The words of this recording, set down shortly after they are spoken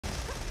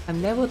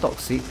I'm never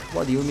toxic.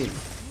 What do you mean?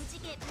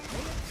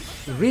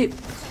 RIP.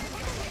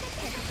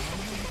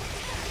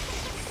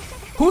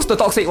 Who's the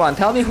toxic one?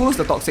 Tell me who's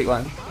the toxic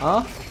one.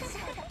 Huh?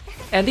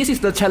 And this is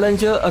the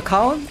challenger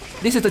account?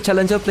 This is the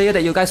challenger player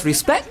that you guys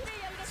respect?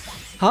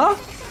 Huh?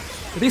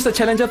 This is the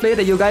challenger player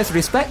that you guys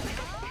respect?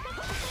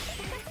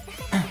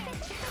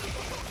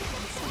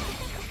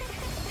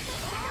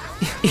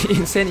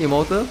 Insane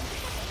emoter?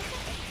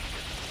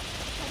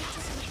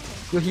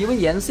 有疑问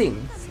言性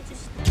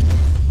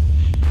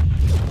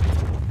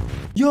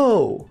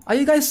Yo, are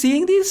you guys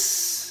seeing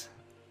this?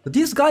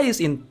 This guy is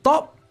in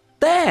top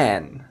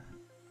 10.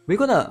 We're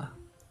gonna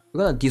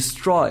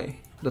destroy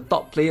the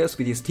top players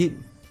with his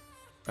team.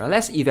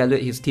 Let's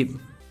evaluate his team.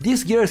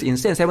 This gear is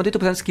insane.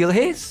 72% skill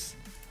haste.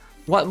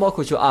 What more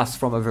could you ask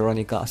from a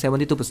Veronica?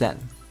 72%.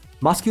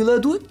 Muscular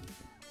dude?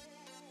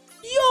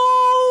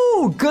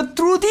 Yo! Get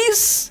through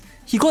this!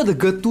 He got the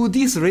get through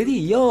this already.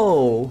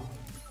 Yo!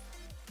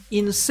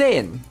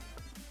 Insane.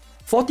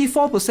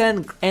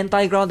 44%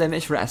 anti-ground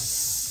damage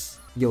rest.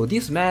 Yo,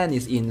 this man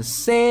is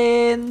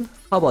insane.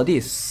 How about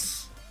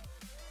this?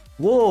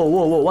 Whoa,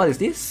 whoa, whoa, what is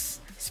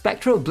this?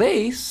 Spectral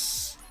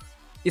Blaze?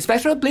 Is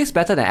Spectral Blaze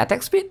better than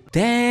attack speed?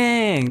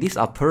 Dang, these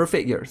are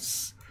perfect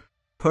gears.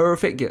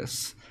 Perfect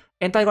gears.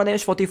 Anti-ground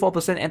damage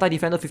 44%,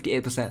 anti-defender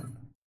 58%.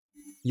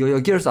 Yo,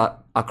 your gears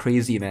are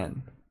crazy,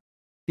 man.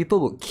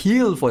 People would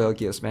kill for your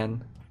gears,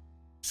 man.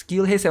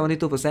 Skill haste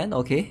 72%,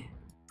 okay.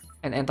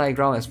 And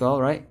anti-ground as well,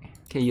 right?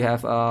 Okay, you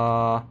have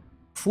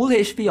full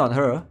HP on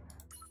her.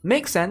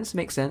 Makes sense,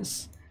 makes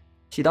sense.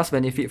 She does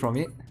benefit from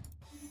it.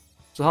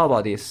 So how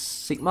about this?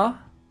 Sigma?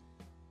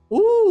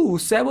 Ooh,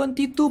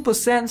 72%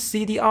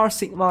 CDR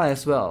Sigma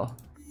as well.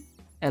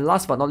 And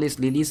last but not least,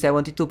 Lily,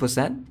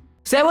 72%.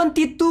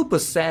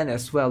 72%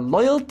 as well.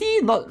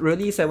 Loyalty, not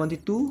really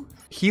 72.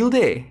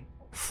 Hilde,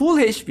 full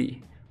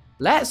HP.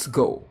 Let's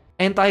go.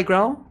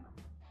 Anti-ground,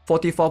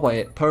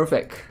 44.8.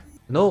 Perfect.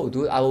 No,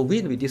 dude, I will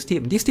win with this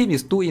team. This team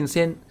is too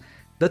insane.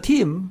 The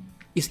team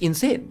is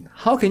insane.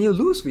 How can you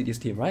lose with this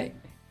team, right?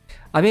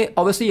 I mean,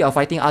 obviously you're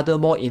fighting other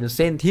more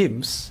insane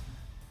teams.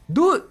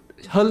 Dude,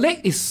 her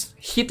leg is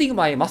hitting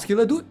my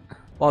muscular dude.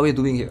 What are we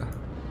doing here?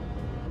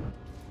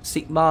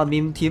 Sigma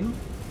meme team?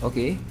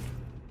 Okay.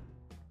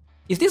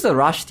 Is this a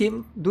rush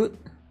team, dude?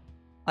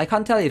 I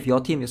can't tell if your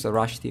team is a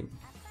rush team.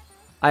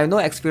 I have no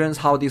experience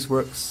how this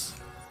works.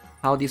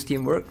 How this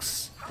team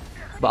works.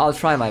 But I'll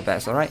try my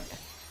best, alright?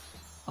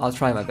 I'll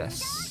try my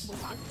best.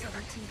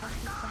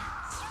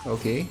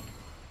 Okay.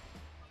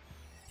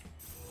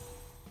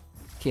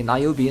 Okay,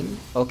 Nayubin.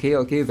 Okay,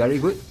 okay, very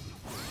good.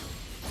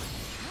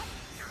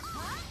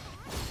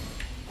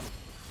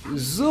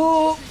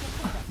 Zo!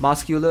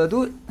 Muscular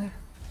dude.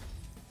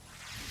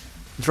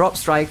 Drop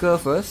striker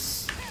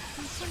first.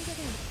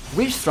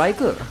 Which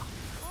striker?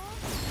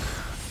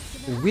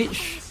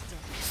 Which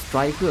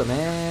striker,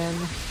 man?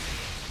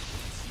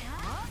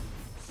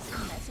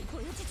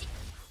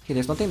 Okay,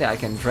 there's nothing that I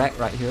can drag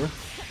right here.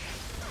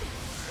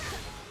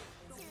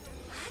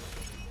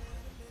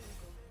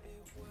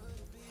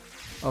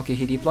 Okay,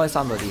 he deployed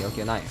somebody.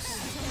 Okay, nice.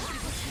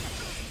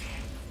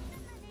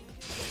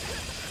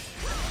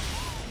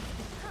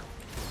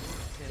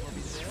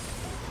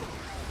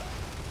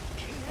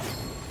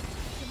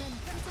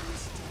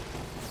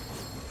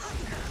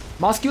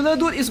 Muscular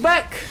dude is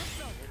back!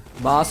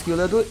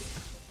 Muscular dude.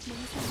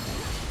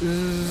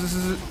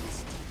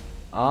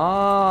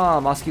 Ah,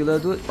 muscular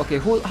dude. Okay,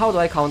 how do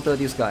I counter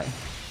this guy?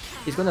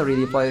 He's gonna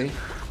redeploy.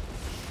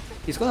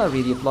 He's gonna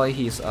redeploy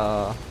his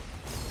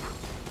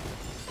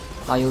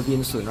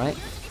Nayubin soon, right?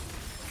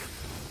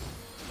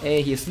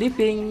 Hey, he's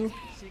sleeping.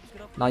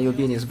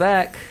 Nayubin is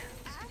back.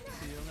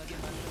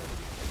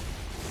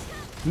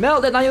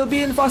 Melt that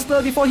Nayubin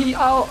faster before he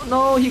out.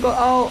 No, he got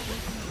out.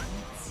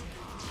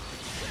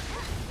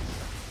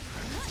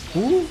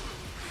 Who?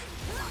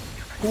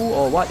 Who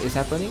or what is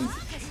happening?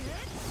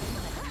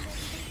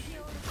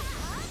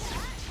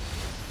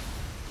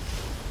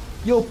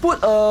 Yo, put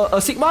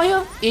a Sigma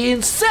here.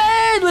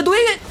 Insane! We're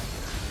doing it!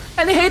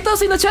 Any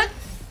haters in the chat?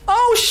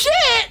 Oh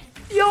shit!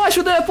 Yo, I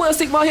shouldn't have put a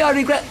Sigma here. I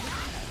regret.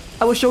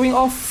 I was showing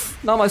off.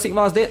 Now my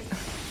Sigma is dead.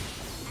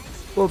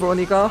 Go,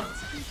 Veronica.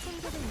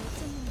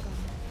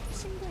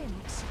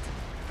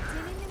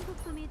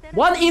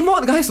 One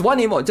emote, guys. One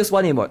emote. Just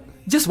one emote.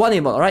 Just one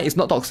emote, alright? It's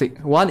not toxic.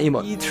 One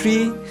emote.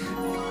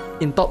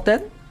 T3 in top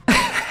 10?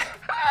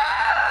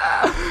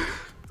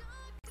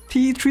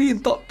 T3 in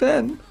top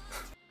 10.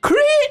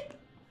 Crit!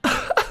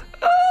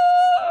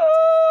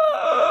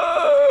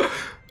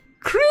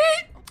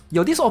 Crit!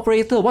 Yo, this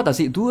operator, what does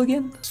it do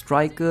again?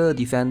 Striker,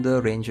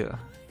 defender, ranger.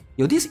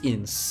 Yo, this is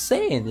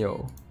insane,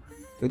 yo.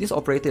 Yo, this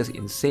operator is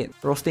insane.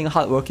 Roasting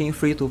hardworking,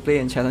 free to play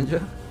and challenger.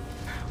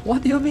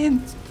 What do you mean?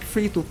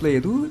 Free to play,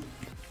 dude?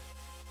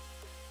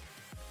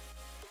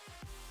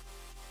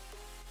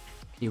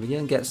 Okay, we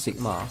didn't get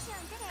Sigma.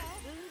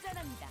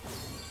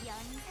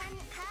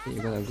 Okay,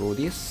 you're gonna go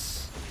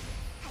this.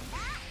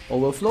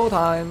 Overflow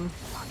time.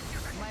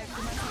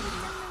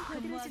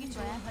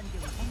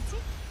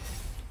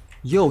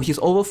 Yo,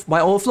 my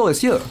overflow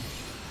is here.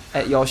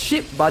 At your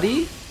ship,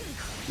 buddy.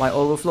 My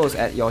overflow is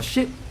at your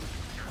ship.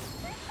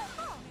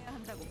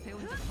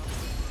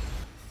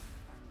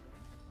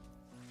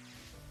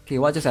 Okay,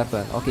 what just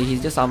happened? Okay, he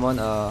just summoned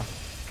a...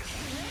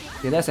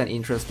 Okay, that's an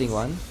interesting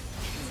one.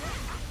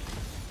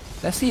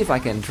 Let's see if I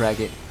can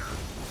drag it.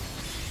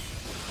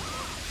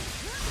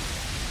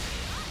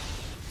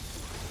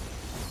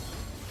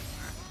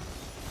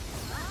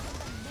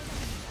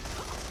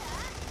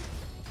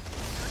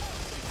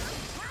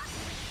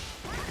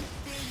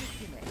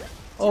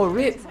 Oh,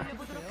 RIP!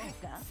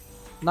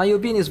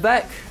 Nayubin is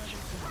back!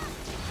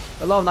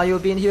 A lot of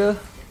Nayubin here.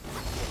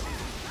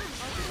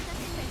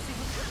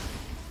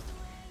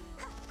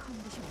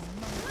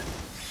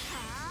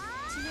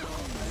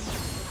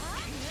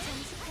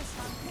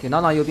 Okay,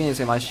 now Nayubin is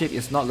in my ship.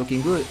 It's not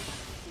looking good.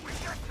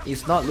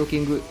 It's not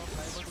looking good.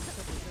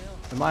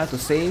 I might have to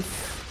save.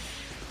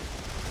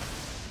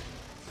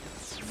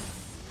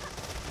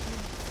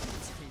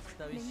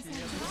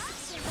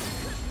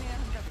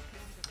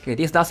 Okay,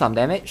 this does some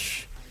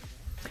damage.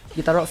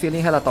 GuitarRock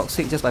feeling hella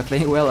toxic just by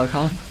playing well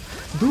account.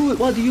 Dude,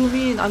 what do you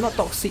mean? I'm not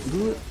toxic,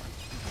 dude.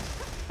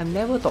 I'm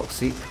never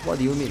toxic. What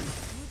do you mean?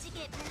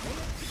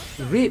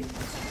 RIP.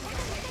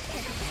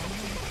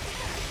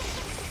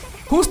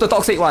 Who's the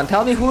toxic one?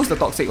 Tell me who's the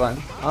toxic one.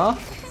 Huh?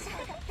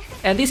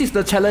 And this is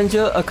the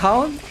challenger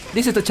account?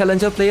 This is the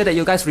challenger player that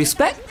you guys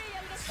respect?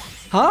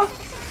 Huh?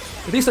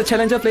 This is the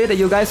challenger player that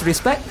you guys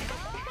respect?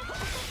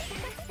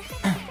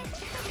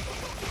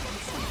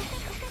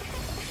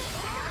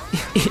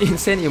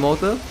 Insane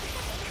emote.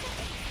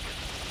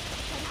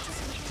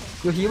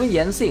 You're even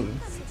Yansing.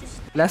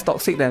 Less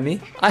toxic than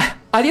me.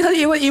 I didn't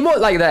even emote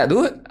like that,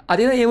 dude. I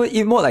didn't even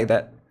emote like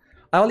that.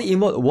 I only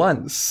emote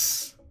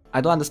once.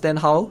 I don't understand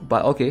how,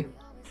 but okay.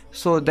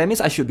 So that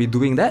means I should be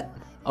doing that?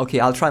 Okay,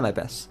 I'll try my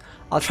best.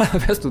 I'll try my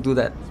best to do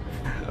that.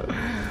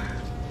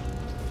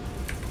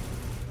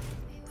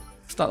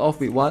 Start off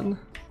with one.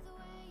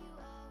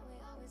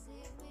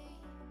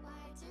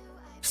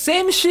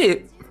 Same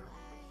ship!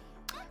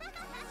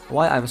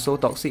 Why I'm so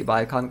toxic but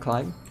I can't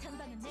climb?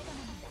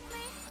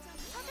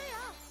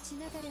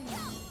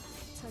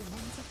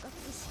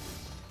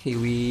 Okay,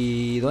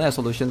 we don't have a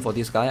solution for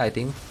this guy, I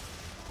think.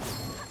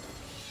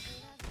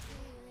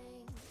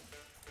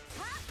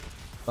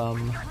 Da,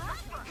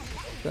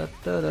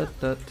 da, da,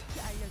 da.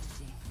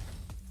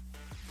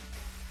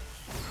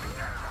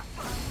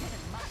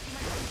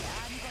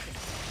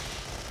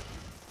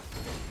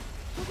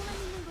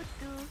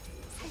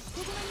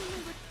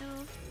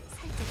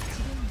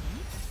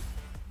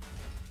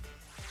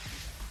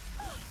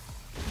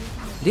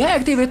 Did I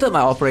activated my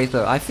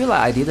operator? I feel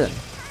like I didn't.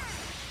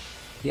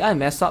 Did I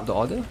mess up the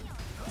order?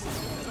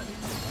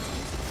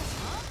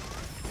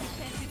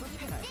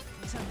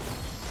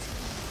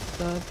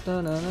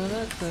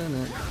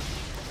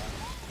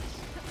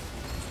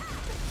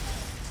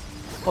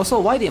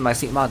 Also, why did my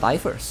Sigma die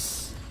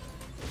first?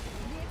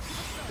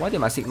 Why did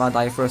my Sigma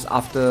die first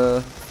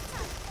after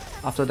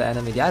the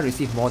enemy? Did I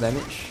receive more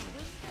damage?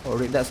 Oh,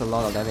 that's a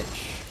lot of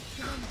damage.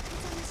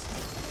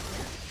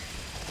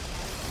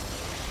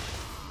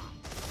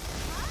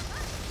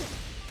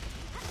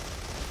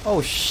 Oh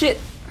shit!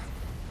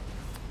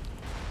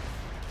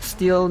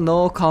 Still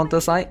no counter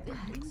sight,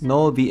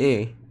 no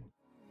BA.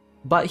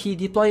 But he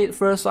deployed it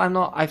first, so I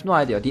have no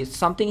idea. Did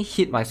something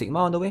hit my Sigma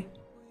on the way?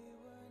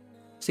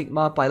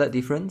 Sigma pilot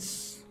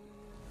difference.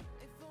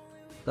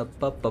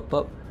 Alright,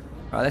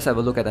 let's have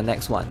a look at the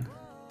next one.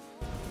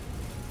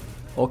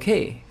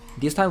 Okay,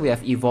 this time we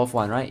have evolve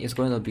one, right? It's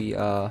going to be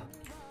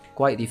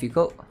quite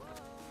difficult.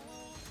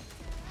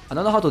 I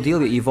don't know how to deal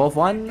with evolve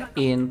one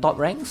in top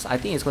ranks. I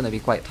think it's going to be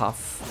quite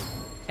tough.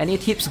 Any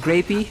tips,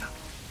 Grapey?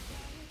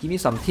 Give me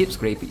some tips,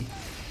 Grapey.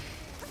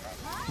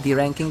 The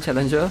ranking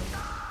challenger.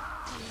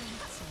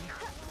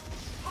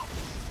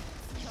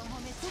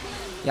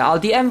 Yeah, I'll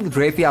DM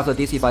Grapey after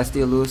this if I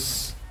still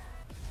lose.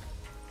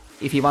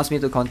 If he wants me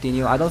to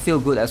continue. I don't feel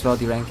good as well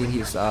deranking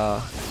his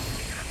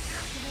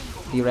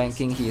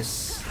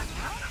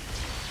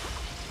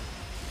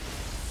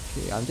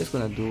Okay, I'm just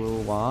gonna do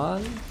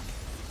one.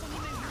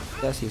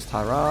 That's his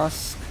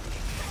Taras.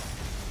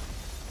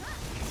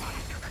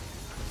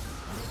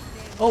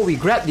 Oh, we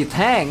grabbed the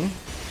tank!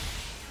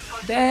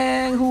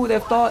 Dang, who would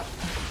have thought?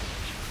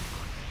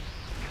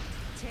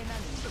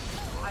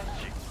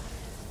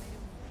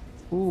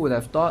 Who would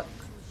have thought?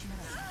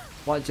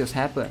 What just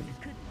happened?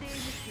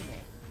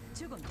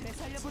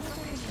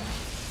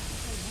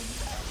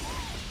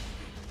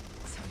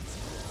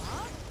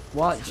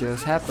 What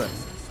just happened?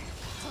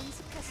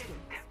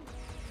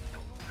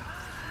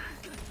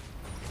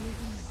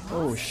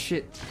 Oh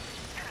shit.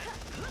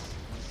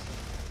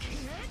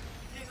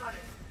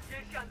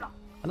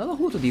 I don't know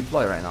who to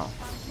deploy right now.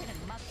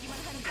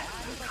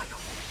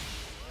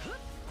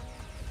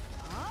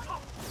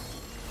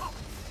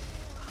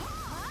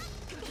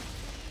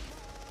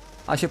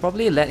 I should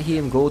probably let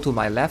him go to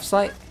my left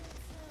side.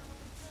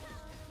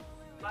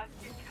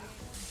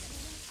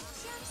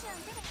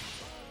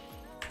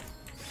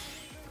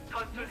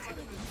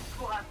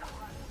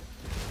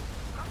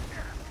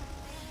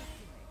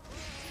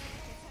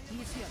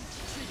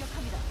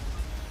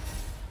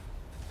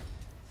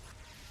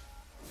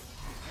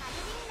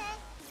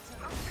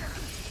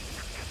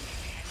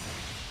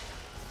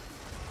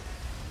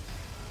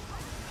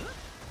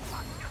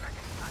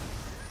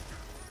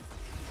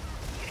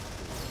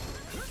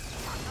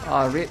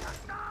 Rip.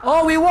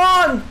 Oh, we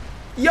won!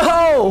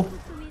 Yo!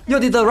 Yo,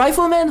 did the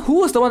rifleman?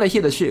 Who was the one that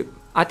hit the ship?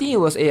 I think it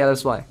was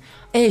ALSY.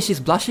 Hey, she's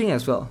blushing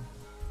as well.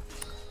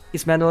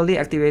 It's manually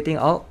activating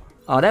out.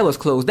 Oh, that was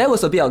close. That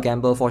was a bit of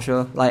gamble for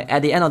sure. Like,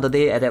 at the end of the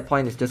day, at that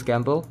point, it's just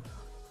gamble.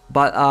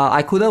 But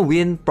I couldn't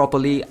win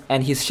properly,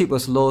 and his ship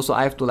was low, so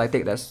I have to like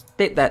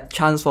take that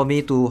chance for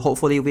me to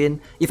hopefully win.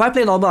 If I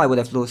play normal, I would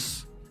have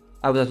lost.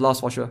 I would have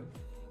lost for sure.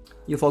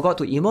 You forgot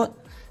to emote?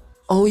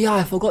 Oh yeah,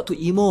 I forgot to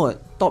emote.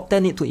 Top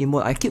 10 need to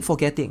emote. I keep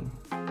forgetting.